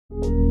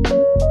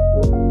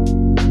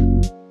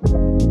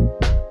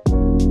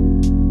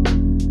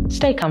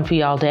Stay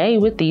comfy all day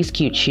with these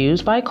cute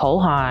shoes by Cole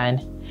Haan.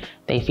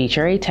 They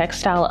feature a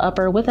textile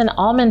upper with an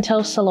almond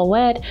toe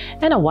silhouette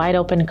and a wide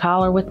open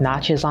collar with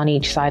notches on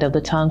each side of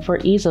the tongue for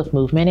ease of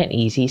movement and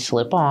easy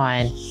slip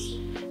on.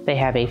 They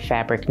have a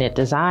fabric knit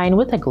design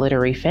with a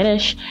glittery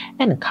finish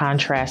and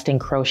contrasting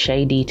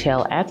crochet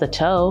detail at the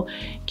toe,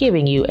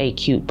 giving you a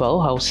cute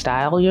boho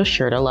style you're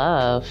sure to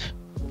love.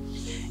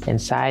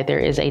 Inside there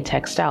is a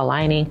textile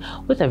lining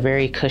with a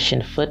very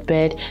cushioned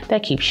footbed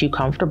that keeps you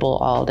comfortable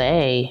all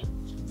day.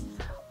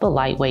 The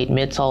lightweight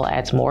midsole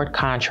adds more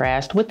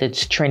contrast with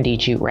its trendy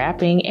jute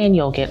wrapping, and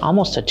you'll get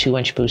almost a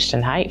 2-inch boost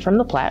in height from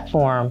the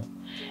platform.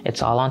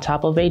 It's all on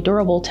top of a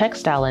durable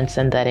textile and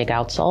synthetic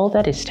outsole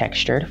that is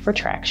textured for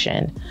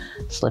traction.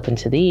 Slip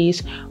into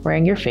these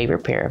wearing your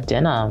favorite pair of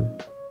denim.